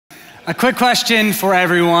A quick question for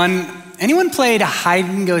everyone. Anyone played hide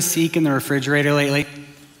and go seek in the refrigerator lately?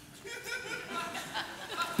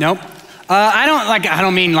 Nope. I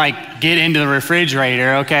don't mean like get into the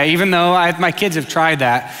refrigerator, okay? Even though my kids have tried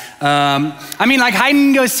that. I mean like hide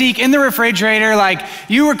and go seek in the refrigerator, like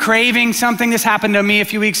you were craving something. This happened to me a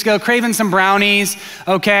few weeks ago, craving some brownies,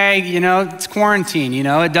 okay? You know, it's quarantine, you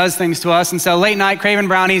know, it does things to us. And so late night, craving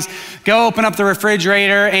brownies, go open up the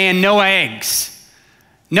refrigerator and no eggs.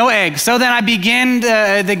 No eggs. So then I begin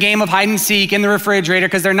the game of hide and seek in the refrigerator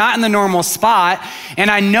because they're not in the normal spot. And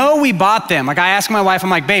I know we bought them. Like I asked my wife, I'm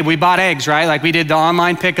like, babe, we bought eggs, right? Like we did the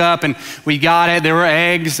online pickup and we got it. There were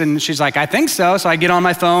eggs. And she's like, I think so. So I get on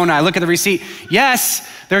my phone. I look at the receipt. Yes,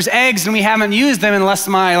 there's eggs and we haven't used them unless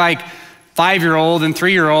my 5-year-old and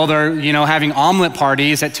 3-year-old are, you know, having omelet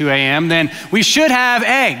parties at 2 a.m., then we should have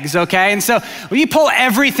eggs, okay? And so we pull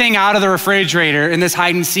everything out of the refrigerator in this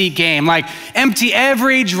hide and seek game, like empty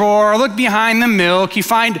every drawer, look behind the milk, you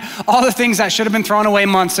find all the things that should have been thrown away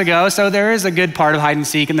months ago, so there is a good part of hide and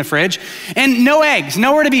seek in the fridge, and no eggs,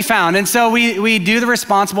 nowhere to be found. And so we do the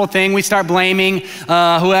responsible thing, we start blaming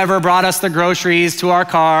whoever brought us the groceries to our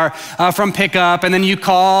car from pickup, and then you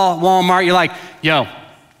call Walmart, you're like, yo,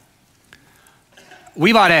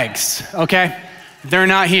 we bought eggs, okay? They're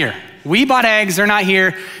not here. We bought eggs, they're not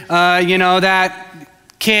here. You know, that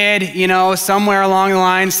kid, you know, somewhere along the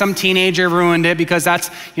line, some teenager ruined it because that's,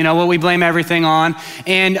 you know, what we blame everything on.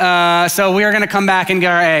 And so we are gonna come back and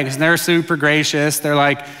get our eggs. And they're super gracious. They're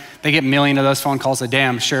like, they get a million of those phone calls a day,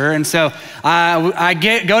 I'm sure. And so I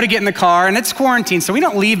go to get in the car and it's quarantine, so we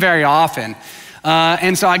don't leave very often.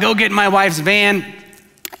 And so I go get in my wife's van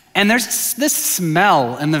and there's this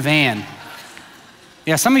smell in the van.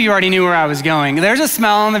 Yeah, some of you already knew where I was going. There's a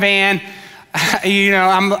smell in the van. You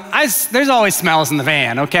know, there's always smells in the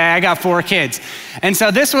van, okay? I got 4 kids. And so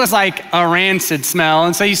this was like a rancid smell.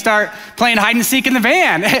 And so you start playing hide and seek in the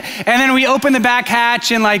van. And then we open the back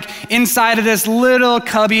hatch and like inside of this little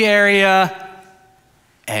cubby area,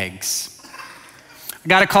 eggs. I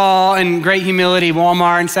got a call in great humility,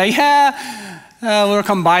 Walmart, and say, yeah, we'll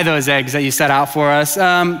come buy those eggs that you set out for us.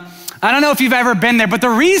 I don't know if you've ever been there, but the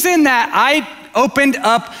reason that I opened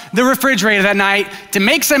up the refrigerator that night to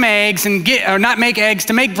make some eggs and not make eggs,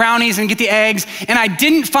 to make brownies and get the eggs, and I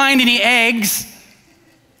didn't find any eggs,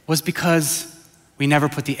 was because we never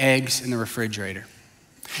put the eggs in the refrigerator.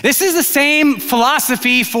 This is the same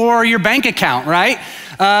philosophy for your bank account, right?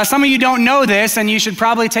 Some of you don't know this, and you should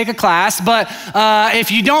probably take a class, but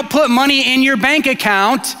if you don't put money in your bank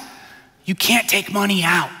account, you can't take money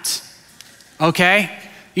out, okay?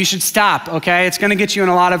 You should stop, okay? It's gonna get you in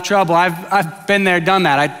a lot of trouble. I've been there, done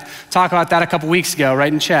that. I talked about that a couple weeks ago,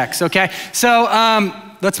 writing checks, okay? So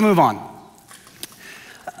let's move on.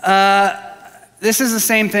 This is the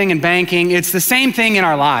same thing in banking. It's the same thing in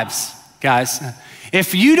our lives, guys.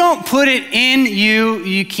 If you don't put it in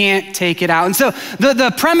you can't take it out. And so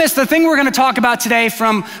the premise, the thing we're gonna talk about today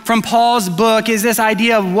from Paul's book is this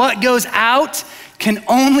idea of what goes out can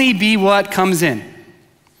only be what comes in.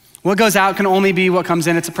 What goes out can only be what comes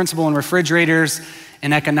in. It's a principle in refrigerators,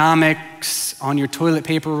 in economics, on your toilet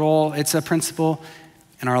paper roll. It's a principle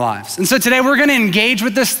in our lives. And so today we're gonna engage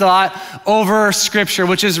with this thought over scripture,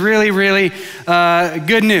 which is really, really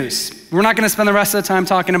good news. We're not gonna spend the rest of the time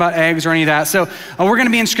talking about eggs or any of that. So we're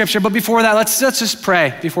gonna be in scripture, but before that, let's just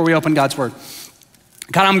pray before we open God's word.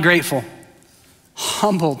 God, I'm grateful,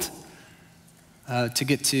 humbled to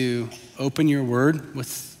get to open your word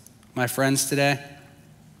with my friends today.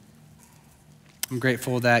 I'm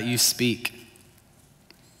grateful that you speak.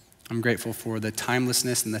 I'm grateful for the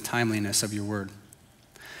timelessness and the timeliness of your word.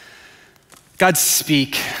 God,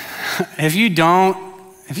 speak. If you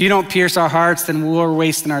don't pierce our hearts, then we're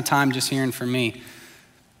wasting our time just hearing from me.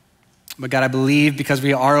 But God, I believe because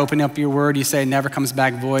we are opening up your word, you say it never comes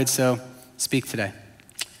back void, so speak today.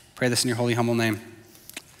 Pray this in your holy, humble name.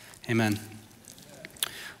 Amen.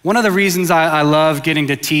 One of the reasons I love getting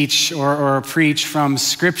to teach or preach from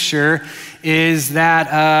scripture is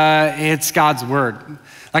that it's God's word.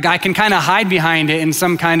 Like I can kind of hide behind it in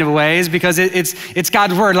some kind of ways because it's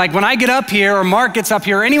God's word. Like when I get up here or Mark gets up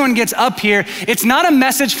here or anyone gets up here, it's not a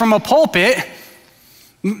message from a pulpit.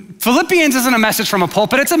 Philippians isn't a message from a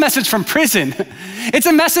pulpit, it's a message from prison. It's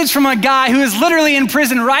a message from a guy who is literally in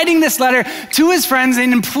prison writing this letter to his friends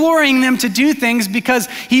and imploring them to do things because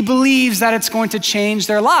he believes that it's going to change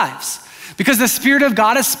their lives. Because the Spirit of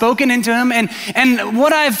God has spoken into him. And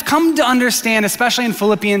what I've come to understand, especially in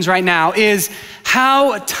Philippians right now, is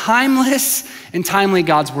how timeless and timely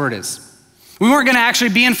God's word is. We weren't going to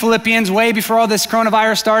actually be in Philippians way before all this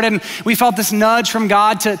coronavirus started, and we felt this nudge from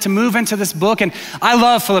God to move into this book, and I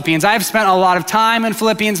love Philippians. I've spent a lot of time in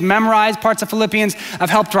Philippians, memorized parts of Philippians.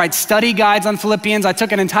 I've helped write study guides on Philippians. I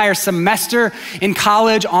took an entire semester in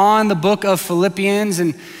college on the book of Philippians,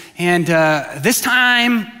 and this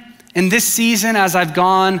time, in this season, as I've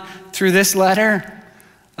gone through this letter,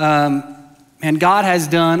 and God has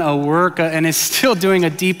done a work and is still doing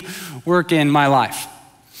a deep work in my life.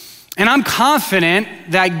 And I'm confident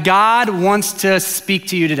that God wants to speak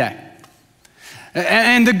to you today.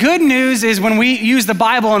 And the good news is when we use the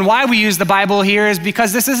Bible, and why we use the Bible here is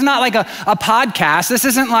because this is not like a podcast. This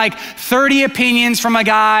isn't like 30 opinions from a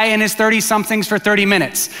guy and his 30-somethings for 30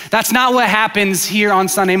 minutes. That's not what happens here on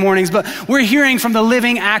Sunday mornings, but we're hearing from the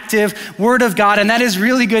living, active Word of God, and that is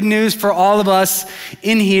really good news for all of us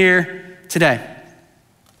in here today.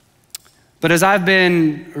 But as I've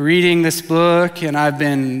been reading this book, and I've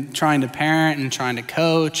been trying to parent and trying to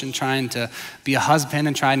coach and trying to be a husband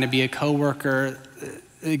and trying to be a coworker,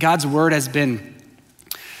 God's word it's been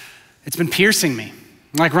piercing me.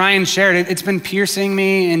 Like Ryan shared, it's been piercing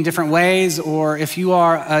me in different ways, or if you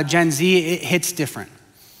are a Gen Z, it hits different.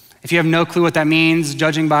 If you have no clue what that means,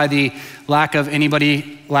 judging by the lack of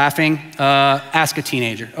anybody laughing, ask a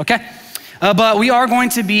teenager, okay? But we are going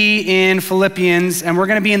to be in Philippians, and we're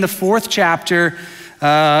going to be in the 4th chapter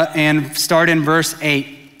and start in verse 8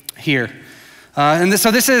 here. So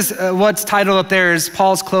this is what's titled up there is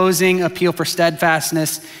Paul's closing appeal for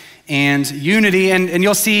steadfastness and unity. And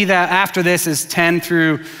you'll see that after this is 10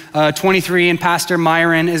 through 23, and Pastor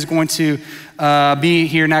Myron is going to be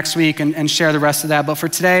here next week and share the rest of that. But for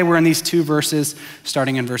today, we're in these 2 verses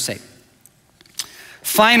starting in verse 8.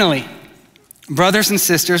 Finally, brothers and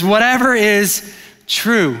sisters, whatever is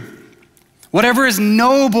true, whatever is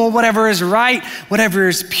noble, whatever is right, whatever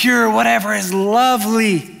is pure, whatever is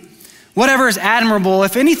lovely, whatever is admirable,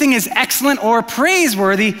 if anything is excellent or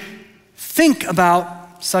praiseworthy, think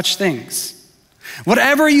about such things.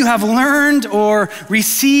 Whatever you have learned or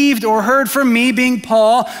received or heard from me, being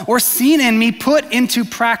Paul, or seen in me, put into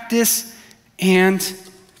practice, and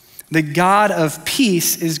the God of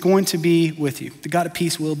peace is going to be with you. The God of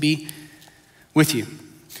peace will be with you.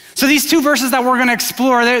 So these 2 verses that we're going to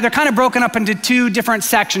explore, they're kind of broken up into 2 different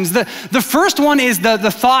sections. The first one is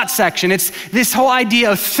the thought section. It's this whole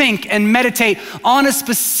idea of think and meditate on a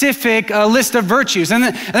specific list of virtues. And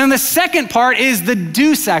then the second part is the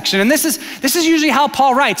do section. And this is usually how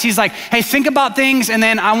Paul writes. He's like, hey, think about things, and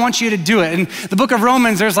then I want you to do it. In the book of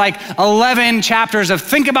Romans, there's like 11 chapters of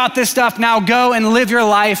think about this stuff, now go and live your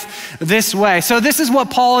life this way. So this is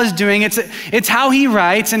what Paul is doing. It's how he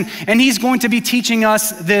writes, and he's going to be teaching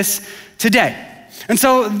us this today. And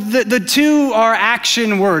so the 2 are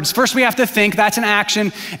action words. First we have to think, that's an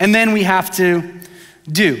action, and then we have to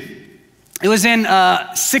do. It was in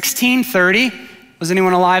 1630. Was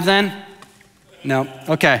anyone alive then? No?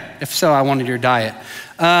 Okay, if so, I wanted your diet.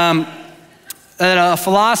 A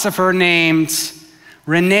philosopher named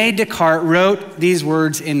René Descartes wrote these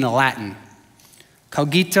words in Latin.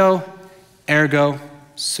 Cogito ergo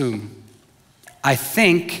sum. I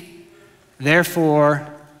think, therefore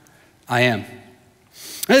I am.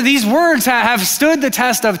 These words have stood the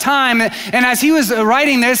test of time, and as he was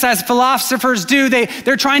writing this, as philosophers do,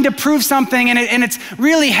 they're trying to prove something, and it's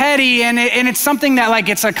really heady, and it's something that like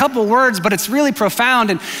it's a couple words, but it's really profound.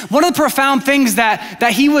 And one of the profound things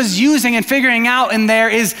that he was using and figuring out in there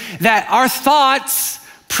is that our thoughts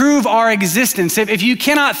prove our existence. If you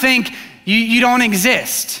cannot think, you don't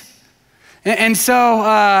exist. And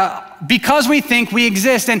so because we think, we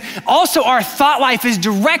exist. And also our thought life is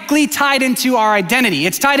directly tied into our identity.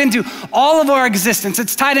 It's tied into all of our existence.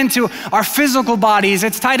 It's tied into our physical bodies.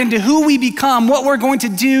 It's tied into who we become, what we're going to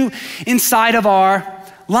do inside of our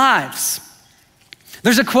lives.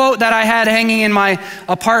 There's a quote that I had hanging in my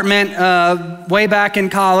apartment way back in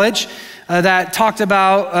college that talked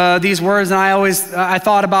about these words, and I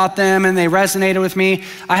thought about them, and they resonated with me.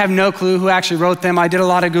 I have no clue who actually wrote them. I did a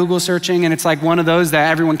lot of Google searching, and it's like one of those that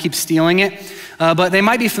everyone keeps stealing it, but they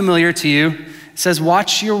might be familiar to you. It says,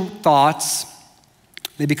 watch your thoughts,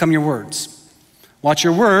 they become your words. Watch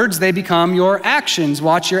your words, they become your actions.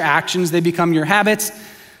 Watch your actions, they become your habits.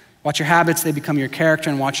 Watch your habits, they become your character,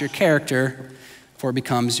 and watch your character, for it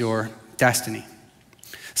becomes your destiny.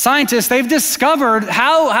 Scientists, they've discovered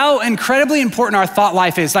how incredibly important our thought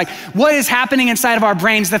life is. Like what is happening inside of our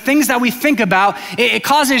brains, the things that we think about, it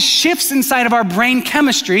causes shifts inside of our brain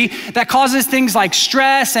chemistry that causes things like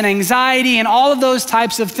stress and anxiety and all of those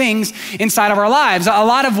types of things inside of our lives. A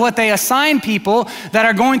lot of what they assign people that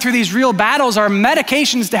are going through these real battles are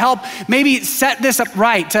medications to help maybe set this up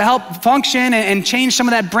right, to help function and change some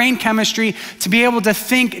of that brain chemistry to be able to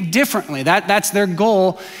think differently. That's their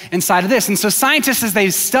goal inside of this. And so scientists, as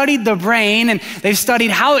they've studied the brain and they've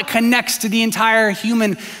studied how it connects to the entire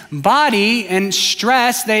human body and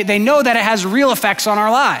stress, they know that it has real effects on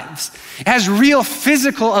our lives. It has real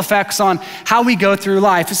physical effects on how we go through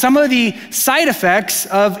life. Some of the side effects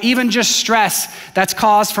of even just stress that's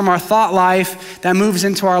caused from our thought life that moves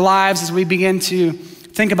into our lives as we begin to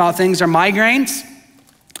think about things are migraines,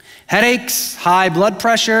 headaches, high blood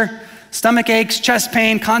pressure, stomach aches, chest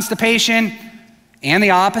pain, constipation, and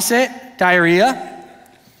the opposite, diarrhea.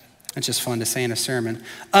 It's just fun to say in a sermon.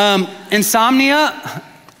 Insomnia,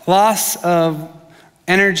 loss of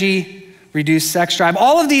energy, reduced sex drive.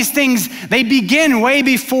 All of these things, they begin way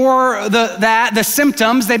before the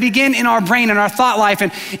symptoms. They begin in our brain and our thought life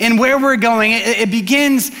and where we're going. It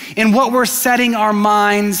begins in what we're setting our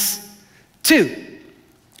minds to.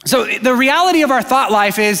 So the reality of our thought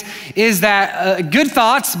life is that good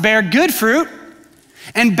thoughts bear good fruit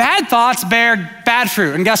and bad thoughts bear bad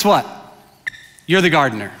fruit. And guess what? You're the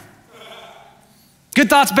gardener. Good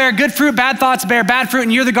thoughts bear good fruit, bad thoughts bear bad fruit,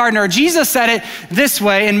 and you're the gardener. Jesus said it this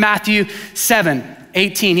way in Matthew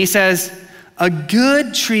 7:18. He says, a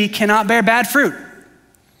good tree cannot bear bad fruit,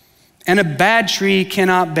 and a bad tree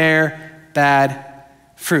cannot bear bad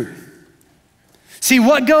fruit. See,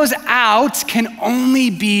 what goes out can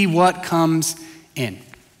only be what comes in.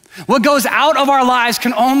 What goes out of our lives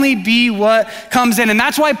can only be what comes in. And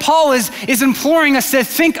that's why Paul is imploring us to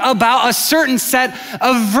think about a certain set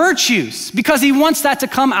of virtues, because he wants that to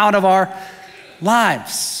come out of our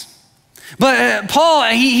lives. But Paul,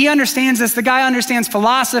 he understands this. The guy understands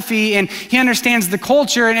philosophy and he understands the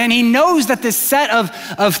culture, and he knows that this set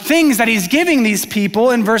of things that he's giving these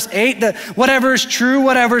people in verse 8, that whatever is true,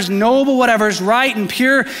 whatever is noble, whatever is right and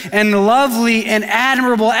pure and lovely and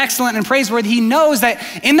admirable, excellent and praiseworthy, he knows that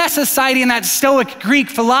in that society, in that Stoic Greek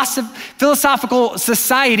philosophical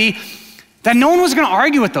society, that no one was going to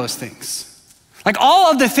argue with those things. Like all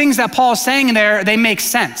of the things that Paul is saying there, they make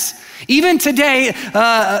sense. Even today,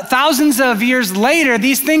 thousands of years later,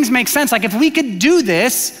 these things make sense. Like if we could do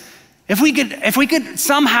this, if we could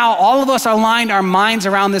somehow, all of us aligned our minds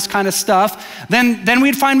around this kind of stuff, then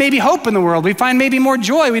we'd find maybe hope in the world. We'd find maybe more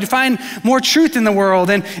joy. We'd find more truth in the world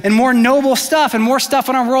and more noble stuff and more stuff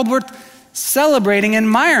in our world worth celebrating and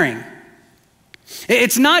admiring.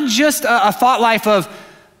 It's not just a thought life of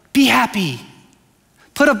be happy,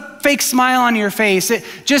 put a fake smile on your face.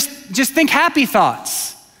 Just think happy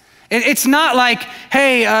thoughts. It's not like,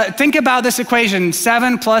 hey, think about this equation,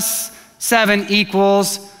 7 plus 7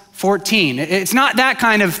 equals 14. It's not that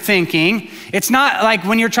kind of thinking. It's not like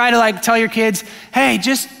when you're trying to like tell your kids, hey,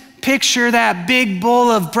 just picture that big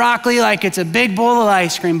bowl of broccoli like it's a big bowl of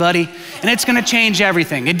ice cream, buddy, and it's gonna change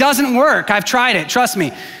everything. It doesn't work. I've tried it, trust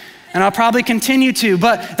me. And I'll probably continue to,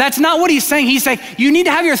 but that's not what he's saying. He's saying you need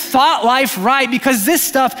to have your thought life right, because this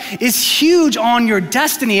stuff is huge on your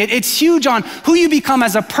destiny. It's huge on who you become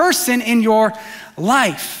as a person in your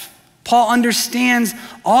life. Paul understands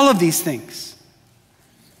all of these things.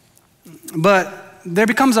 But there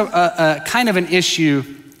becomes a kind of an issue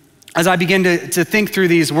as I begin to think through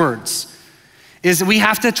these words, is we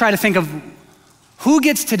have to try to think of who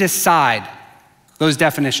gets to decide those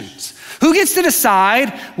definitions. Who gets to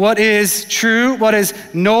decide what is true, what is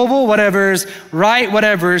noble, whatever is right,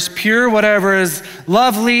 whatever is pure, whatever is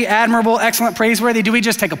lovely, admirable, excellent, praiseworthy? Do we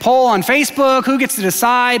just take a poll on Facebook? Who gets to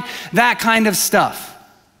decide that kind of stuff?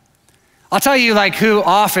 I'll tell you like who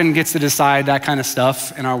often gets to decide that kind of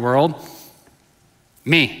stuff in our world.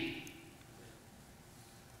 Me.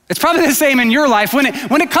 It's probably the same in your life. When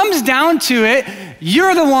it comes down to it,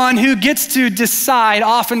 you're the one who gets to decide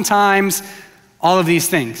oftentimes all of these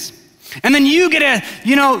things. And then you get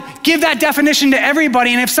to, give that definition to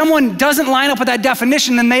everybody. And if someone doesn't line up with that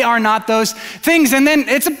definition, then they are not those things. And then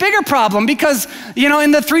it's a bigger problem because,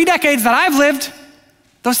 in the 3 decades that I've lived,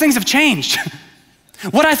 those things have changed.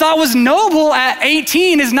 What I thought was noble at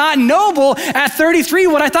 18 is not noble at 33.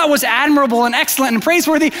 What I thought was admirable and excellent and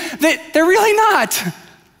praiseworthy, they're really not.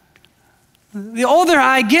 The older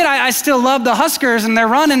I get, I still love the Huskers and their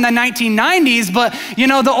run in the 1990s, but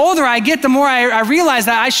the older I get, the more I realize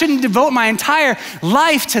that I shouldn't devote my entire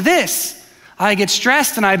life to this. I get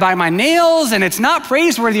stressed and I bite my nails and it's not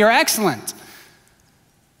praiseworthy or excellent.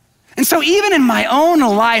 And so even in my own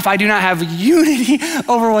life, I do not have unity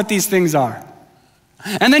over what these things are.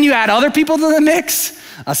 And then you add other people to the mix,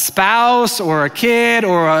 a spouse or a kid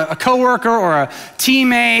or a coworker or a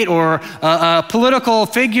teammate or a political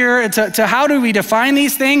figure to how do we define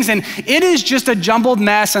these things? And it is just a jumbled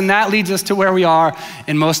mess, and that leads us to where we are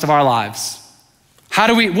in most of our lives.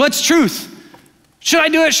 What's truth? Should I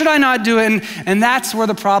do it? Should I not do it? And that's where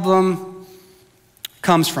the problem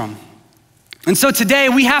comes from. And so today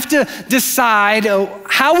we have to decide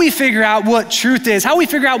how we figure out what truth is, how we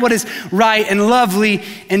figure out what is right and lovely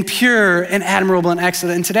and pure and admirable and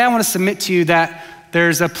excellent. And today I want to submit to you that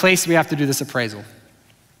there's a place we have to do this appraisal.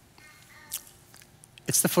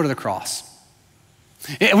 It's the foot of the cross.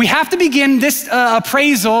 We have to begin this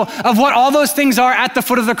appraisal of what all those things are at the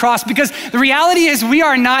foot of the cross, because the reality is we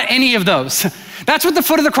are not any of those. That's what the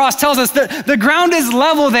foot of the cross tells us. The ground is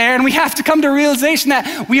level there, and we have to come to realization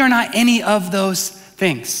that we are not any of those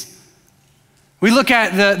things. We look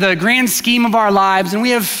at the grand scheme of our lives, and we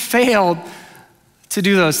have failed to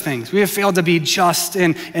do those things. We have failed to be just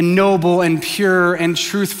and noble and pure and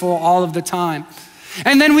truthful all of the time.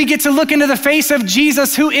 And then we get to look into the face of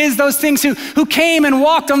Jesus, who is those things, who came and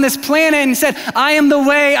walked on this planet and said, I am the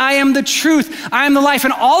way, I am the truth, I am the life.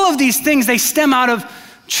 And all of these things, they stem out of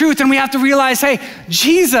truth. And we have to realize, hey,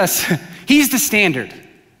 Jesus, he's the standard.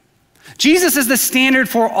 Jesus is the standard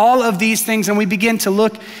for all of these things. And we begin to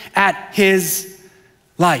look at his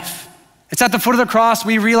life. It's at the foot of the cross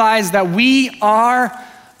we realize that we are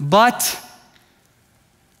but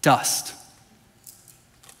dust,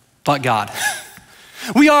 but God.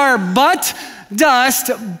 We are but dust,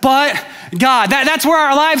 but God. That's where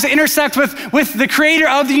our lives intersect with the creator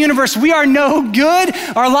of the universe. We are no good.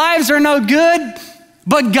 Our lives are no good,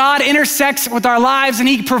 but God intersects with our lives and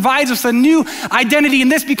he provides us a new identity.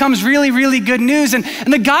 And this becomes really, really good news. And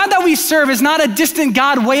the God that we serve is not a distant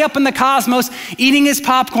God way up in the cosmos eating his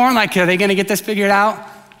popcorn like, are they going to get this figured out?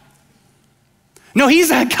 No,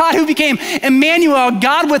 he's a God who became Emmanuel,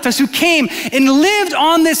 God with us, who came and lived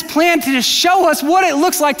on this planet to show us what it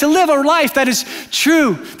looks like to live a life that is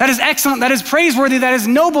true, that is excellent, that is praiseworthy, that is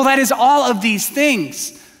noble, that is all of these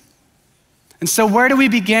things. And so where do we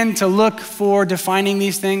begin to look for defining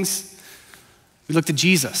these things? We look to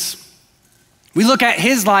Jesus. We look at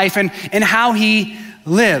his life and how he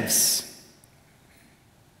lives.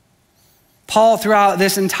 Paul, throughout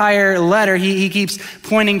this entire letter, he keeps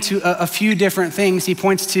pointing to a few different things. He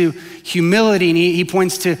points to humility and he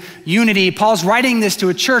points to unity. Paul's writing this to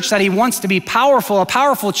a church that he wants to be powerful, a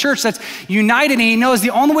powerful church that's united. And he knows the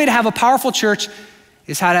only way to have a powerful church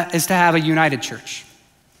is to have a united church.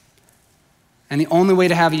 And the only way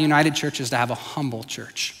to have a united church is to have a humble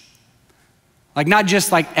church. Like not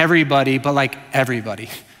just like everybody, but like everybody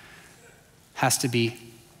has to be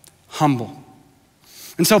humble.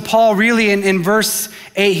 And so Paul really in verse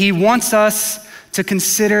 8, he wants us to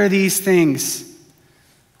consider these things.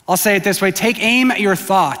 I'll say it this way, take aim at your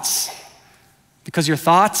thoughts because your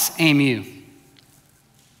thoughts aim you.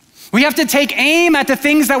 We have to take aim at the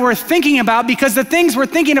things that we're thinking about because the things we're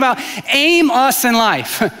thinking about aim us in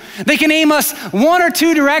life. They can aim us one or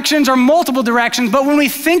two directions or multiple directions, but when we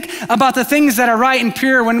think about the things that are right and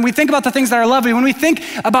pure, when we think about the things that are lovely, when we think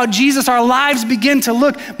about Jesus, our lives begin to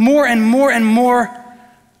look more and more and more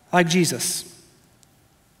like Jesus.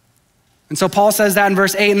 And so Paul says that in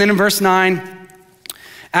verse 8, and then in verse 9,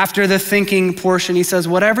 after the thinking portion, he says,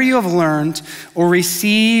 whatever you have learned or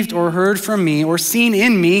received or heard from me or seen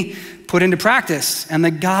in me, put into practice, and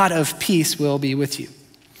the God of peace will be with you.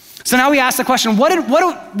 So now we ask the question, what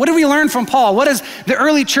did we learn from Paul? What does the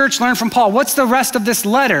early church learn from Paul? What's the rest of this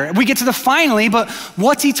letter? We get to the finally, but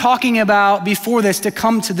what's he talking about before this to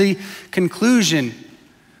come to the conclusion?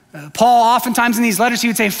 Paul, oftentimes in these letters, he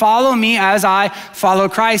would say, follow me as I follow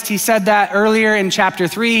Christ. He said that earlier in chapter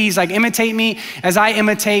 3. He's like, imitate me as I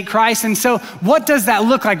imitate Christ. And so what does that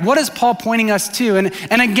look like? What is Paul pointing us to?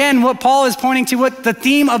 And again, what Paul is pointing to, what the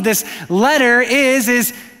theme of this letter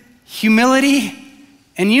is humility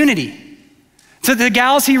and unity. To the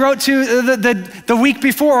gals he wrote to the week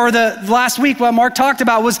before, or the last week, what Mark talked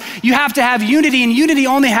about was you have to have unity, and unity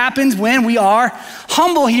only happens when we are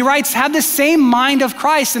humble. He writes, have the same mind of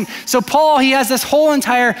Christ. And so Paul, he has this whole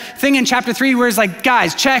entire thing in chapter 3 where he's like,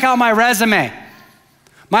 guys, check out my resume.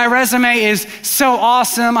 My resume is so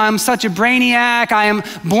awesome. I'm such a brainiac. I am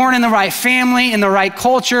born in the right family, in the right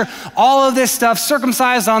culture, all of this stuff,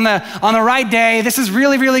 circumcised on the right day. This is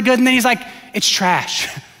really, really good. And then he's like, it's trash.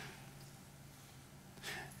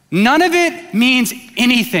 None of it means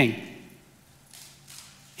anything.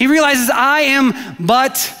 He realizes I am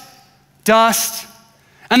but dust.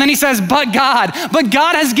 And then he says, but God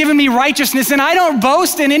has given me righteousness, and I don't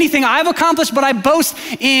boast in anything I've accomplished, but I boast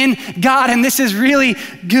in God. And this is really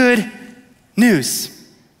good news.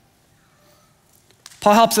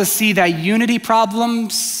 Paul helps us see that unity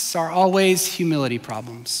problems are always humility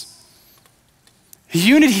problems.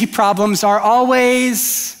 Unity problems are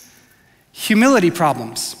always humility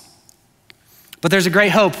problems. But there's a great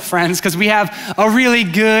hope, friends, because we have a really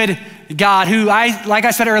good God who, like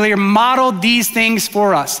I said earlier, modeled these things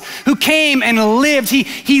for us, who came and lived.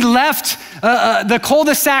 He left the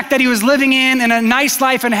cul-de-sac that he was living in a nice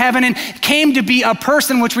life in heaven, and came to be a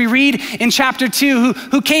person, which we read in chapter 2,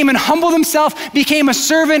 who came and humbled himself, became a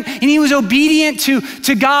servant, and he was obedient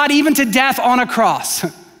to God, even to death on a cross.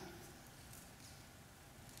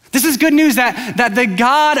 This is good news that the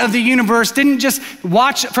God of the universe didn't just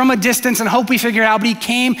watch from a distance and hope we figure it out, but he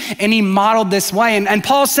came and he modeled this way. And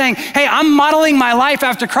Paul's saying, hey, I'm modeling my life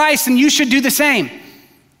after Christ, and you should do the same.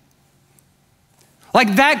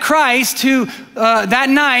 Like that Christ who that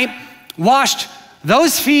night washed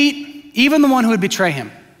those feet, even the one who would betray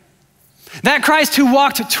him. That Christ who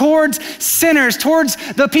walked towards sinners, towards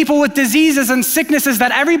the people with diseases and sicknesses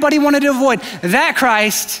that everybody wanted to avoid. That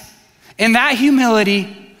Christ, in that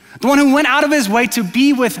humility, the one who went out of his way to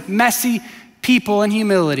be with messy people in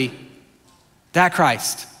humility, that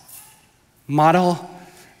Christ. Model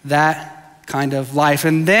that kind of life.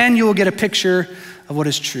 And then you will get a picture of what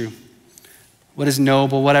is true, what is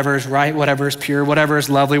noble, whatever is right, whatever is pure, whatever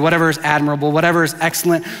is lovely, whatever is admirable, whatever is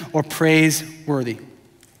excellent or praiseworthy.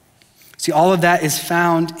 See, all of that is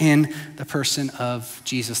found in the person of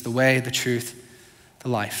Jesus, the way, the truth, the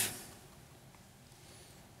life.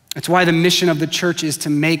 That's why the mission of the church is to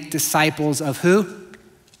make disciples of who?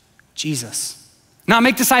 Jesus. Not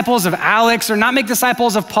make disciples of Alex, or not make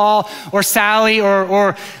disciples of Paul or Sally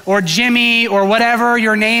or Jimmy or whatever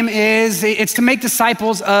your name is. It's to make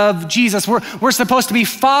disciples of Jesus. We're supposed to be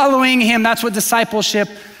following him. That's what discipleship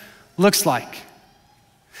looks like.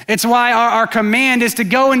 It's why our command is to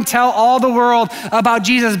go and tell all the world about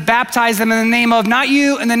Jesus, baptize them in the name of, not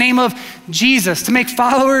you, in the name of Jesus, to make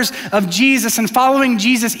followers of Jesus, and following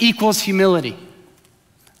Jesus equals humility.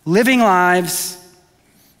 Living lives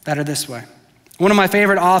that are this way. One of my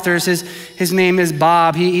favorite authors, his name is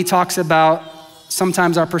Bob. He talks about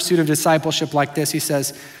sometimes our pursuit of discipleship like this. He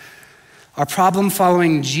says, our problem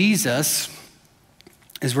following Jesus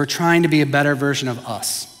is we're trying to be a better version of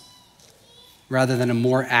us, rather than a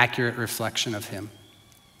more accurate reflection of him.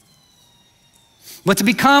 But to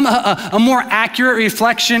become a more accurate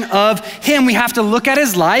reflection of him, we have to look at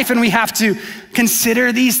his life, and we have to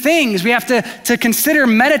consider these things. We have to consider,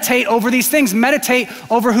 meditate over these things, meditate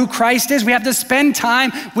over who Christ is. We have to spend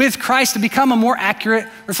time with Christ to become a more accurate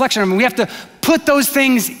reflection of him. We have to put those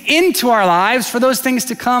things into our lives for those things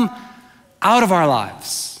to come out of our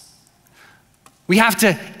lives. We have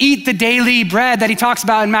to eat the daily bread that he talks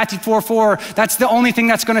about in Matthew 4:4. That's the only thing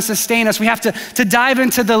that's going to sustain us. We have to dive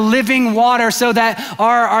into the living water so that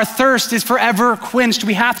our thirst is forever quenched.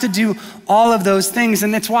 We have to do all of those things.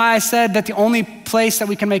 And that's why I said that the only place that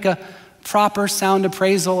we can make a proper sound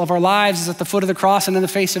appraisal of our lives is at the foot of the cross and in the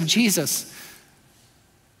face of Jesus.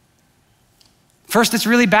 First, it's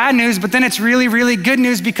really bad news, but then it's really, really good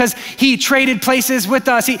news, because he traded places with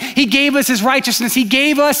us. He gave us his righteousness. He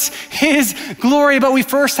gave us his glory, but we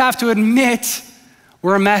first have to admit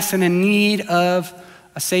we're a mess and in need of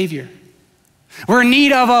a savior. We're in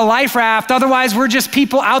need of a life raft. Otherwise, we're just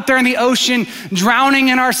people out there in the ocean drowning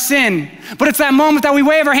in our sin. But it's that moment that we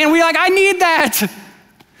wave our hand. We're like, I need that.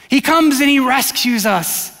 He comes and he rescues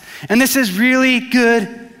us. And this is really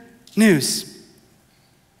good news.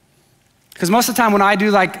 Because most of the time when I do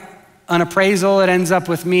like an appraisal, it ends up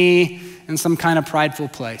with me in some kind of prideful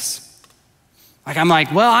place. Like I'm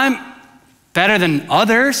like, well, I'm better than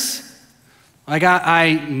others. Like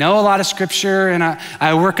I know a lot of scripture, and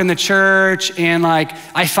I work in the church, and like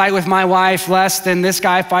I fight with my wife less than this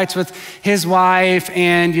guy fights with his wife,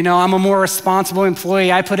 and you know, I'm a more responsible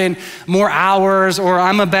employee. I put in more hours, or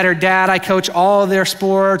I'm a better dad. I coach all of their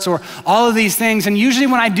sports, or all of these things. And usually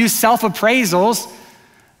when I do self-appraisals,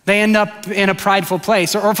 they end up in a prideful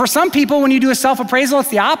place. Or for some people, when you do a self-appraisal, it's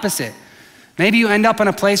the opposite. Maybe you end up in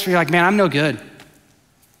a place where you're like, man, I'm no good.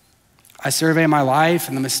 I survey my life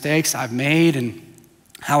and the mistakes I've made and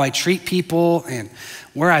how I treat people and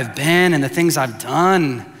where I've been and the things I've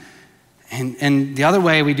done. And the other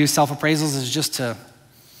way we do self-appraisals is just to,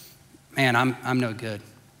 man, I'm no good.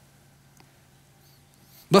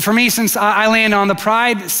 But for me, since I land on the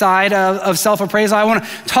pride side of self-appraisal, I want to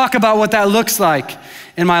talk about what that looks like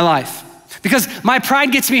in my life. Because my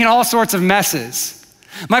pride gets me in all sorts of messes.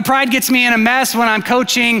 My pride gets me in a mess when I'm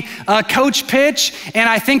coaching a coach pitch and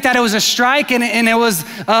I think that it was a strike and it was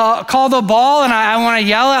called a ball and I want to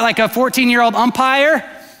yell at like a 14-year-old umpire.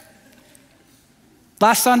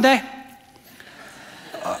 Last Sunday,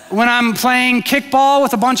 when I'm playing kickball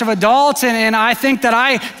with a bunch of adults and I think that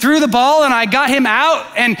I threw the ball and I got him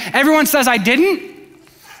out and everyone says I didn't.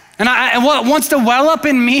 And what wants to well up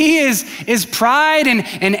in me is pride and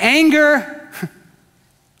anger.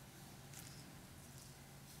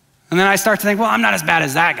 And then I start to think, well, I'm not as bad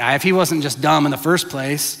as that guy. If he wasn't just dumb in the first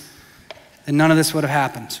place, then none of this would have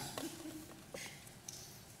happened.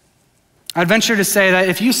 I'd venture to say that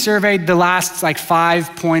if you surveyed the last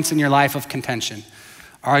 5 points in your life of contention,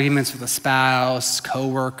 arguments with a spouse,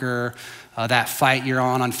 coworker, that fight you're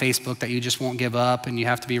on Facebook that you just won't give up and you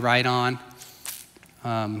have to be right on,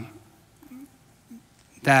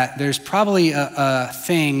 that there's probably a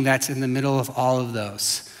thing that's in the middle of all of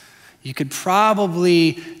those. You could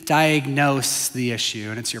probably diagnose the issue,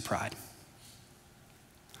 and it's your pride.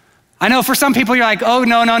 I know for some people you're like, oh,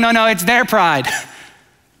 no, it's their pride.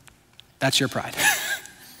 That's your pride.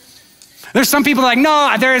 There's some people like,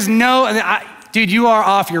 no, there is no, dude, you are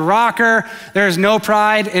off your rocker. There is no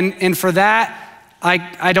pride, and for that,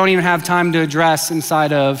 I don't even have time to address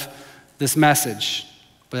inside of this message,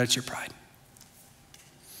 but that's your pride.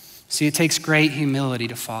 See, it takes great humility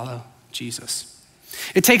to follow Jesus.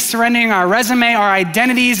 It takes surrendering our resume, our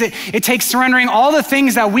identities. It takes surrendering all the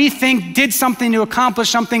things that we think did something to accomplish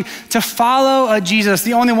something to follow Jesus,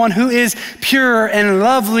 the only one who is pure and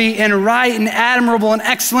lovely and right and admirable and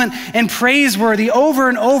excellent and praiseworthy. Over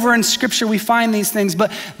and over in Scripture we find these things,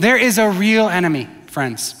 but there is a real enemy,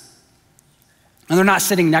 friends. And they're not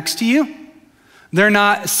sitting next to you. They're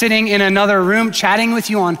not sitting in another room chatting with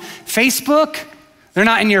you on Facebook. They're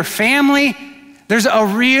not in your family. There's a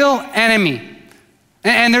real enemy.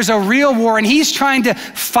 And there's a real war, and he's trying to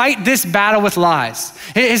fight this battle with lies.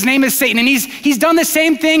 His name is Satan, and he's done the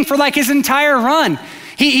same thing for his entire run.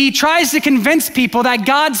 He tries to convince people that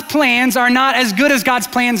God's plans are not as good as God's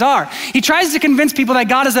plans are. He tries to convince people that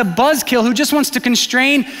God is a buzzkill who just wants to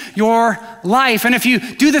constrain your life. And if you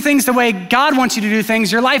do the things the way God wants you to do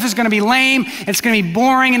things, your life is gonna be lame, it's gonna be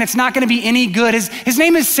boring, and it's not gonna be any good. His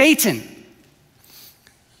name is Satan.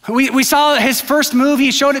 We saw his first move.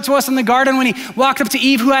 He showed it to us in the garden when he walked up to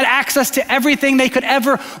Eve, who had access to everything they could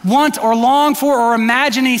ever want or long for or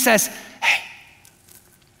imagine. And he says, hey,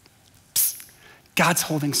 God's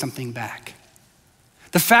holding something back.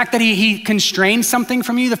 The fact that he constrained something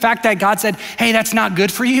from you, the fact that God said, hey, that's not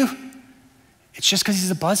good for you, it's just because he's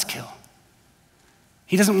a buzzkill.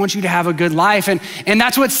 He doesn't want you to have a good life. And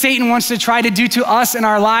that's what Satan wants to try to do to us in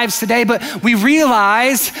our lives today. But we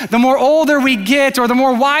realize the more older we get or the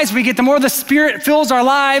more wise we get, the more the Spirit fills our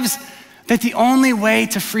lives, that the only way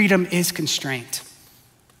to freedom is constraint.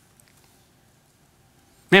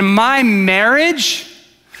 Man, my marriage,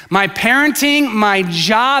 my parenting, my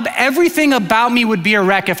job, everything about me would be a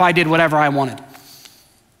wreck if I did whatever I wanted.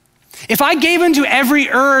 If I gave into every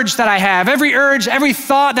urge that I have, every urge, every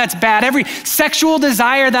thought that's bad, every sexual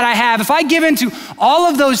desire that I have, if I give into all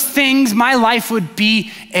of those things, my life would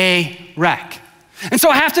be a wreck. And so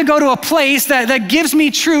I have to go to a place that gives me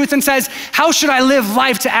truth and says, how should I live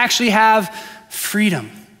life to actually have freedom?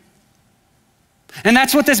 And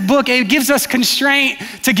that's what this book, it gives us constraint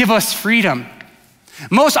to give us freedom.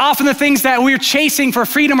 Most often the things that we're chasing for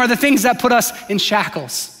freedom are the things that put us in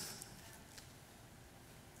shackles.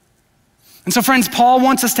 And so friends, Paul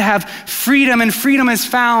wants us to have freedom, and freedom is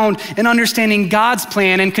found in understanding God's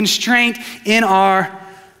plan and constraint in our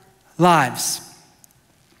lives.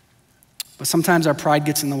 But sometimes our pride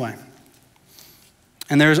gets in the way.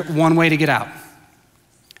 And there's one way to get out.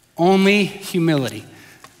 Only humility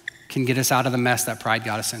can get us out of the mess that pride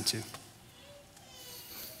got us into.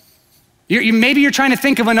 Maybe you're trying to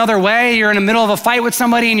think of another way. You're in the middle of a fight with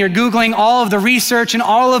somebody and you're Googling all of the research and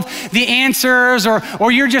all of the answers,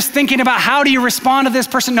 or you're just thinking about how do you respond to this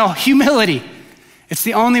person. No, humility. It's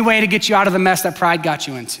the only way to get you out of the mess that pride got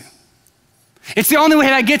you into. It's the only way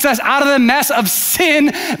that gets us out of the mess of sin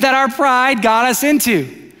that our pride got us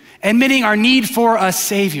into, admitting our need for a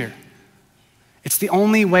Savior. It's the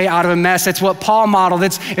only way out of a mess. It's what Paul modeled.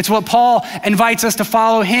 It's what Paul invites us to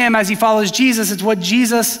follow him as he follows Jesus. It's what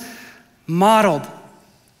Jesus modeled.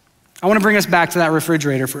 I want to bring us back to that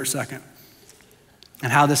refrigerator for a second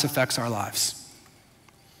and how this affects our lives.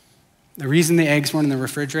 The reason the eggs weren't in the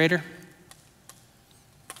refrigerator,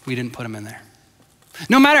 we didn't put them in there.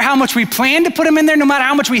 No matter how much we planned to put them in there, no matter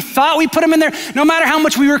how much we thought we put them in there, no matter how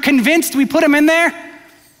much we were convinced we put them in there,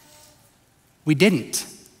 we didn't.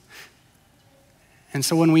 And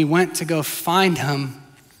so when we went to go find them,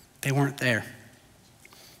 they weren't there.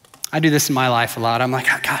 I do this in my life a lot. I'm like,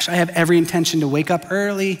 oh, gosh, I have every intention to wake up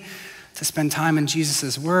early, to spend time in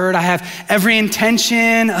Jesus' word. I have every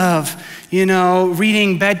intention of,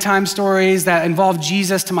 reading bedtime stories that involve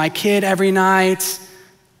Jesus to my kid every night.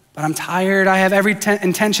 But I'm tired. I have every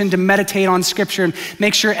intention to meditate on scripture and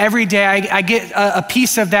make sure every day I get a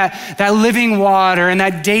piece of that living water and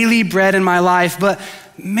that daily bread in my life. But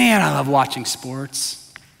man, I love watching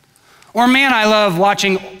sports. Or man, I love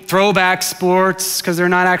watching throwback sports because they're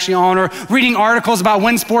not actually on, or reading articles about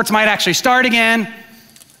when sports might actually start again.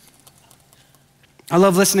 I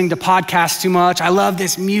love listening to podcasts too much. I love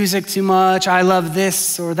this music too much. I love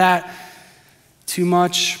this or that too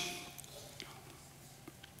much.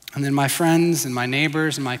 And then my friends and my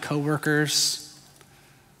neighbors and my coworkers,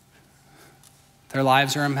 their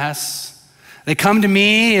lives are a mess. They come to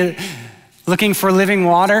me looking for living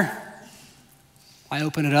water. I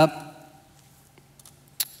open it up.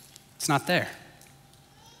 It's not there.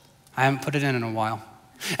 I haven't put it in a while.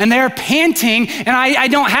 And they're panting, and I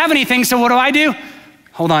don't have anything, so what do?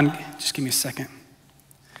 Hold on, just give me a second.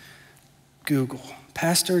 Google,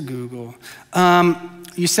 Pastor Google.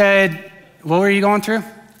 You said, what were you going through?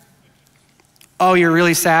 Oh, you're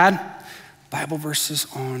really sad? Bible verses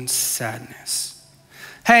on sadness.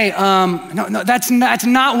 Hey, no, that's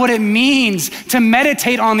not what it means to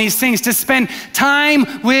meditate on these things, to spend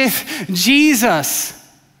time with Jesus.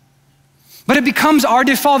 But it becomes our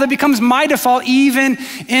default, it becomes my default even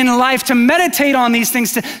in life to meditate on these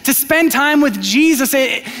things, to spend time with Jesus.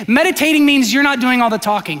 Meditating means you're not doing all the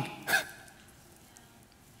talking.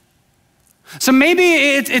 So maybe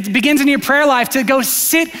it begins in your prayer life to go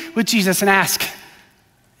sit with Jesus and ask,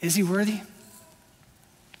 is he worthy?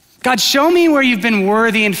 God, show me where you've been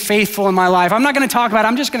worthy and faithful in my life. I'm not gonna talk about it,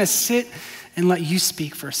 I'm just gonna sit and let you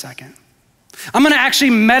speak for a second. I'm gonna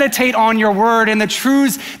actually meditate on your word and the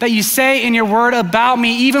truths that you say in your word about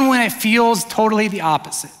me, even when it feels totally the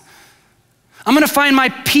opposite. I'm gonna find my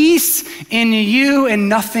peace in you and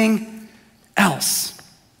nothing else.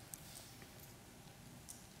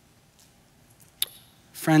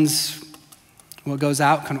 Friends, what goes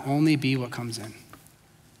out can only be what comes in.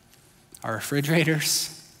 Our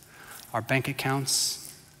refrigerators, our bank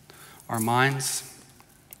accounts, our minds,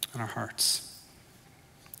 and our hearts.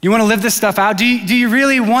 You want to live this stuff out? Do you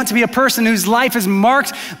really want to be a person whose life is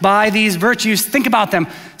marked by these virtues? Think about them.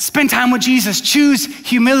 Spend time with Jesus. Choose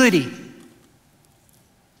humility.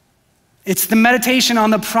 It's the meditation on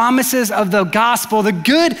the promises of the gospel, the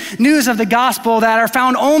good news of the gospel that are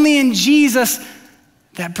found only in Jesus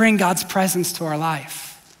that bring God's presence to our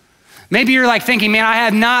life. Maybe you're like thinking, man, I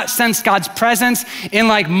have not sensed God's presence in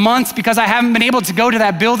like months because I haven't been able to go to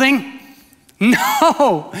that building.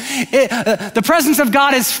 No, the presence of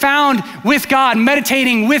God is found with God,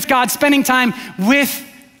 meditating with God, spending time with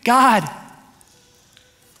God.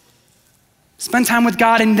 Spend time with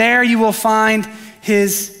God, and there you will find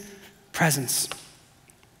his presence.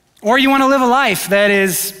 Or you want to live a life that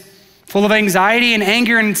is full of anxiety and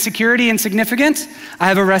anger and insecurity and significance? I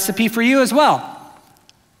have a recipe for you as well.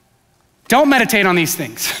 Don't meditate on these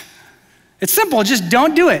things. It's simple, just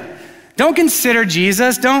don't do it. Don't consider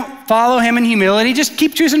Jesus. Don't follow him in humility. Just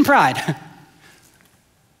keep choosing pride.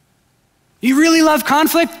 You really love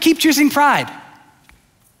conflict? Keep choosing pride.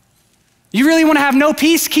 You really want to have no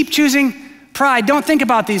peace? Keep choosing pride. Don't think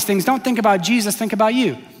about these things. Don't think about Jesus. Think about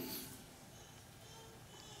you.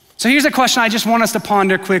 So here's a question I just want us to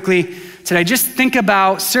ponder quickly today. Just think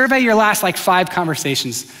about, survey your last 5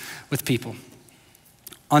 conversations with people.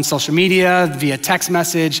 On social media, via text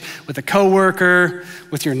message, with a coworker,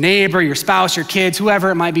 with your neighbor, your spouse, your kids, whoever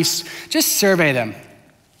it might be, just survey them.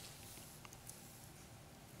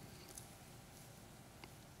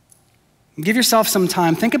 Give yourself some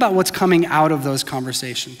time. Think about what's coming out of those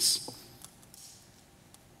conversations.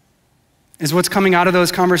 Is what's coming out of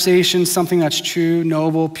those conversations something that's true,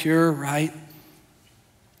 noble, pure, right?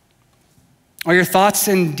 Are your thoughts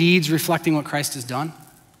and deeds reflecting what Christ has done?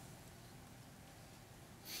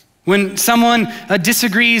 When someone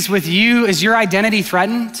disagrees with you, is your identity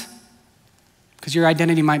threatened? Because your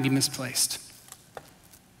identity might be misplaced.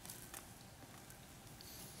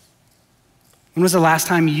 When was the last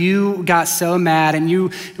time you got so mad and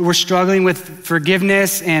you were struggling with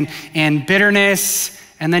forgiveness and bitterness,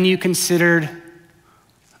 and then you considered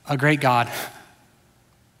a great God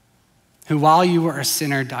who, while you were a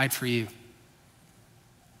sinner, died for you?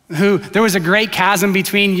 Who there was a great chasm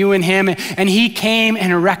between you and him, and he came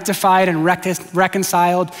and rectified and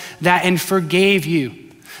reconciled that and forgave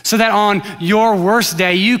you so that on your worst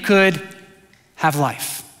day you could have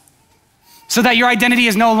life. So that your identity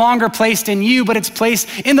is no longer placed in you, but it's placed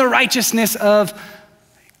in the righteousness of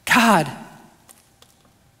God.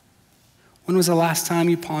 When was the last time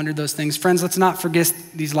you pondered those things? Friends, let's not forget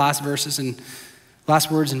these last words in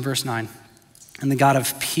verse 9. And the God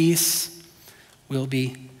of peace will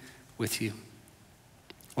be with you.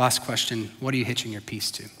 Last question, what are you hitching your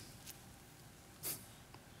peace to?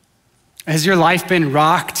 Has your life been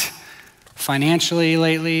rocked financially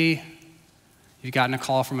lately? You've gotten a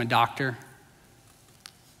call from a doctor?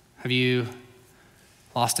 Have you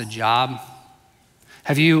lost a job?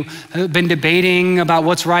 Have you been debating about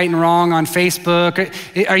what's right and wrong on Facebook?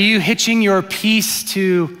 Are you hitching your peace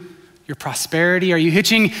to your prosperity? Are you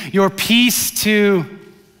hitching your peace to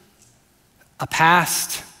a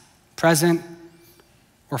past, present,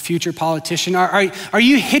 or future politician? Are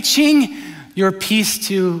you hitching your peace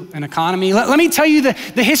to an economy? Let me tell you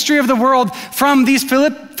the history of the world from the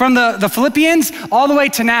Philippians all the way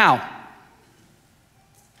to now.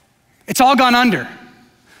 It's all gone under.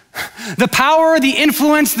 The power, the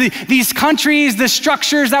influence, these countries, the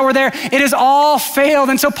structures that were there, it has all failed.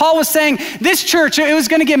 And so Paul was saying, this church, it was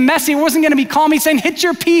gonna get messy, it wasn't gonna be calm. He's saying, hitch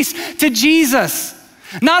your peace to Jesus.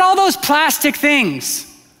 Not all those plastic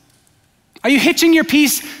things. Are you hitching your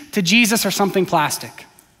peace to Jesus or something plastic?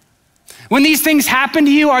 When these things happen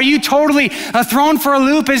to you, are you totally thrown for a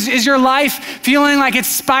loop? Is your life feeling like it's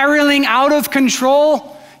spiraling out of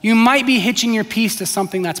control? You might be hitching your peace to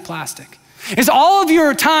something that's plastic. Is all of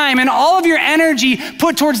your time and all of your energy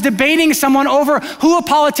put towards debating someone over who a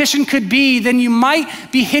politician could be, then you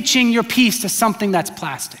might be hitching your peace to something that's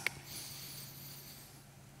plastic.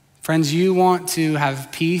 Friends, you want to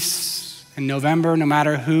have peace in November, no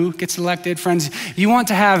matter who gets elected. Friends, you want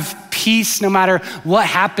to have peace no matter what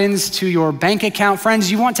happens to your bank account. Friends,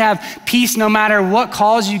 you want to have peace no matter what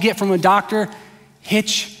calls you get from a doctor.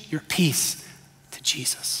 Hitch your peace to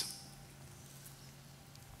Jesus.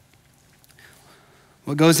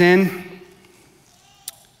 What goes in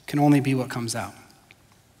can only be what comes out.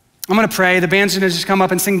 I'm gonna pray. The band's gonna just come up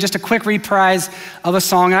and sing just a quick reprise of a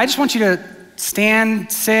song. And I just want you to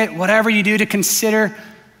stand, sit, whatever you do to consider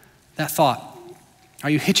that thought. Are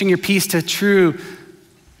you hitching your peace to true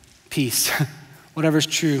peace? Whatever's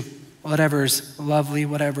true, whatever's lovely,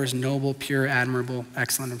 whatever's noble, pure, admirable,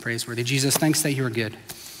 excellent, and praiseworthy. Jesus, thanks that you are good,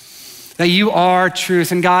 that you are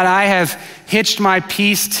truth. And God, I have hitched my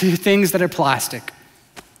peace to things that are plastic.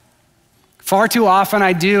 Far too often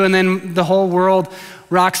I do, and then the whole world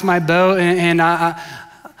rocks my boat, and I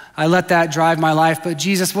let that drive my life. But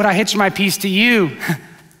Jesus, would I hitch my peace to you?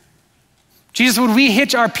 Jesus, would we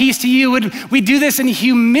hitch our peace to you? Would we do this in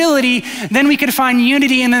humility? Then we could find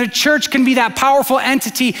unity, and the church can be that powerful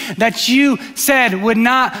entity that you said would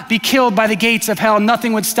not be killed by the gates of hell.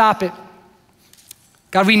 Nothing would stop it.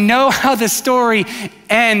 God, we know how the story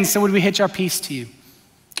ends, so would we hitch our peace to you?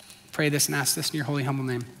 Pray this and ask this in your holy, humble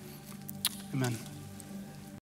name. Amen.